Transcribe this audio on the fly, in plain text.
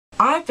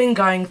I've been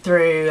going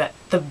through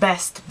the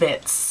best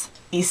bits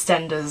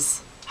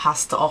EastEnders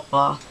has to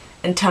offer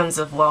in terms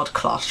of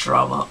world-class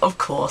drama, of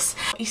course.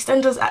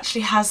 EastEnders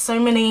actually has so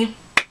many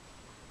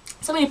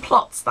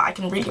plots that I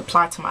can really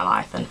apply to my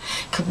life and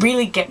could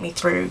really get me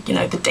through, you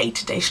know, the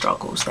day-to-day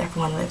struggles that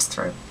everyone lives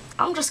through.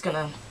 I'm just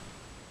gonna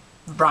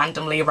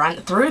randomly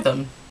rant through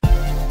them.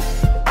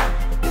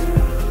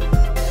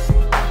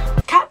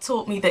 Kat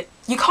taught me that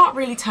you can't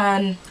really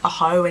turn a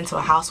hoe into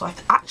a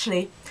housewife.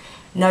 Actually,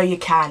 no you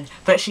can,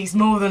 but she's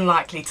more than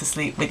likely to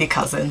sleep with your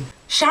cousin.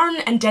 Sharon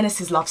and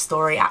Dennis's love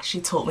story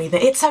actually taught me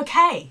that it's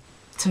okay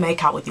to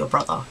make out with your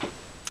brother.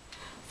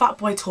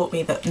 Fatboy taught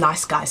me that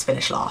nice guys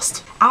finish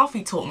last.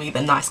 Alfie taught me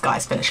that nice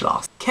guys finish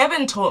last.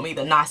 Kevin taught me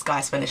that nice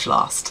guys finish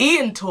last.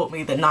 Ian taught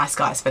me that nice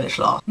guys finish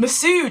last.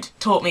 Masood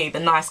taught me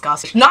that nice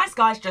guys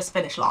just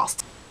finish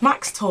last.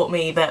 Max taught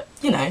me that,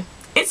 you know,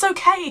 it's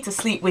okay to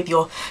sleep with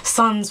your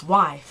son's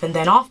wife, and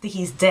then after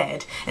he's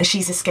dead and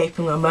she's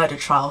escaping a murder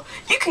trial,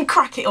 you can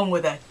crack it on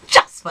with her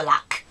just for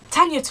luck.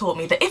 Tanya taught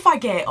me that if I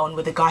get it on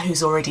with a guy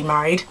who's already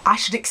married, I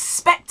should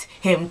expect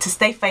him to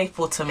stay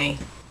faithful to me.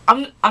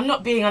 Am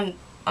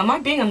I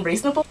being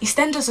unreasonable?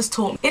 EastEnders has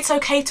taught me it's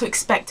okay to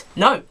expect,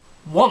 no,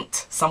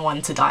 want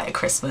someone to die at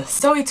Christmas.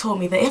 Zoe taught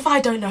me that if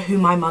I don't know who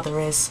my mother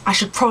is, I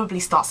should probably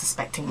start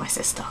suspecting my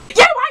sister.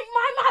 You ain't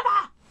my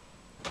mother!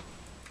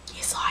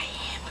 Yes, I am.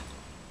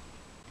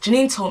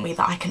 Janine taught me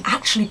that I can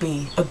actually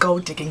be a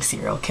gold-digging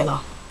serial killer,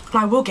 and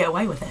I will get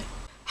away with it.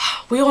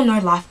 We all know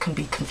life can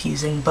be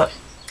confusing, but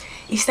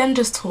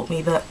EastEnders taught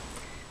me that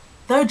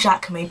though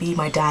Jack may be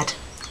my dad,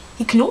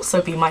 he can also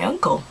be my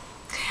uncle.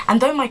 And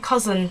though my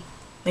cousin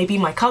may be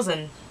my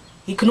cousin,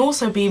 he can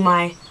also be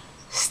my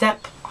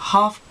step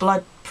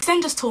half-blood.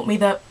 EastEnders taught me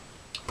that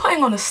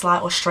putting on a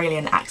slight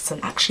Australian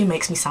accent actually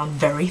makes me sound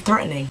very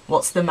threatening.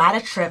 What's the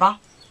matter, Trevor?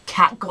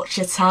 Cat got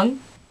your tongue?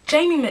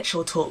 Jamie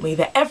Mitchell taught me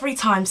that every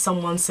time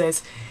someone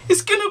says,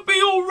 it's gonna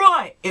be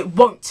alright, it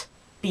won't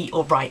be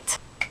alright.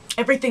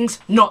 Everything's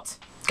not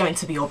going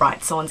to be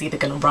alright. Someone's either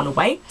gonna run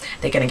away,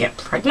 they're gonna get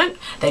pregnant,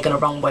 they're gonna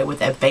run away with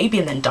their baby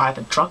and then die of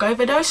a drug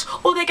overdose,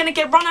 or they're gonna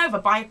get run over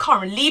by a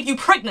car and leave you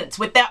pregnant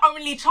with their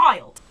only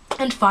child.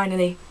 And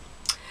finally,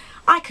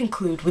 I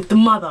conclude with the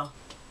mother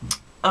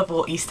of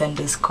all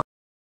EastEnders.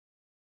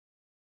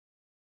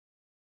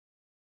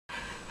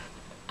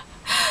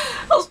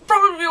 That was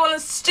probably one of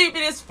the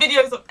stupidest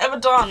videos I've ever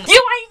done.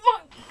 You ain't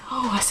my...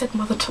 Oh, I said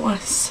mother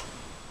twice.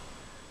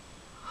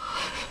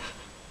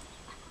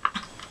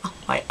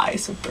 My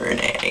eyes are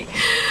burning.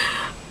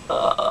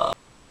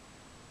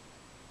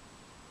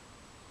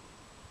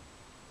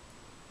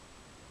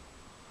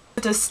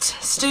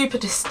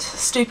 Stupidest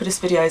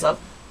videos I've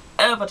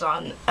ever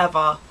done,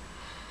 ever.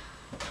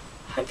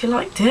 Hope you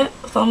liked it.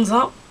 Thumbs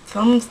up,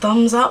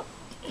 thumbs up.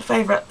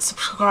 Favourite,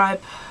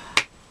 subscribe.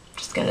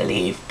 Just gonna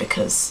leave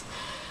because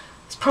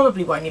this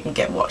probably won't even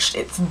get watched.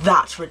 It's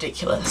that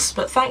ridiculous.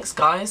 But thanks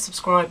guys,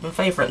 subscribe and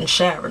favourite and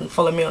share and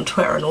follow me on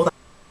Twitter and all that.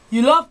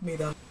 You love me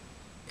though.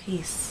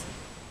 Peace.